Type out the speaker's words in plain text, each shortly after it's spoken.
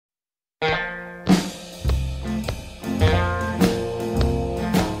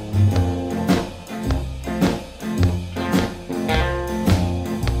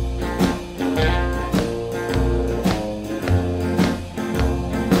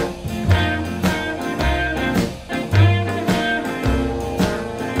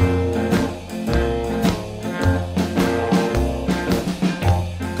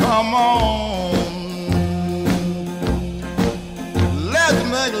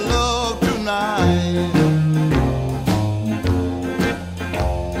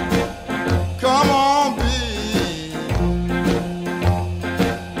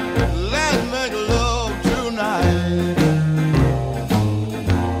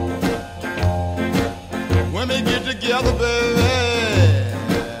together, baby,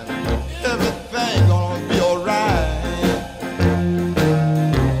 everything gonna be alright.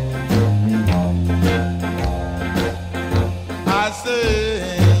 I say,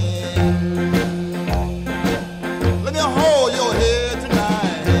 let me hold your head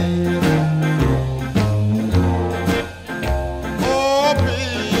tonight. Oh,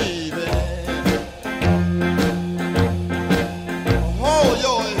 baby, hold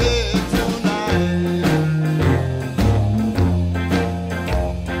your head tonight.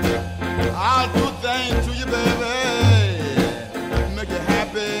 I'll do things to you, baby, make you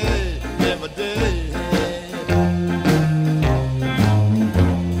happy every day.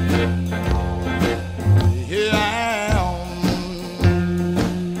 Here I am,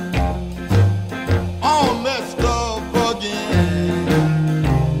 all messed up again.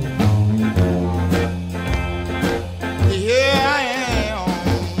 Here I am,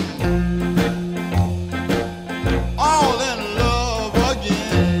 all in love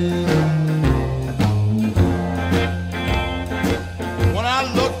again. When I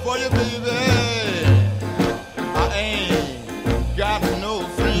look for you, baby, I ain't got no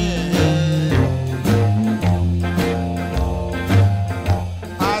friend.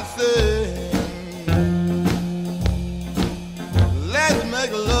 I say, let's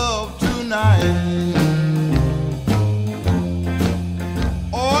make love tonight.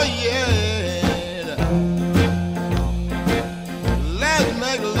 Oh yeah, let's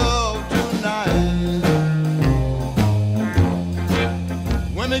make love tonight.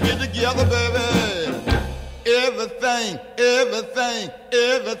 When we get together, baby, everything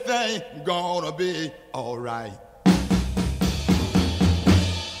gonna be alright.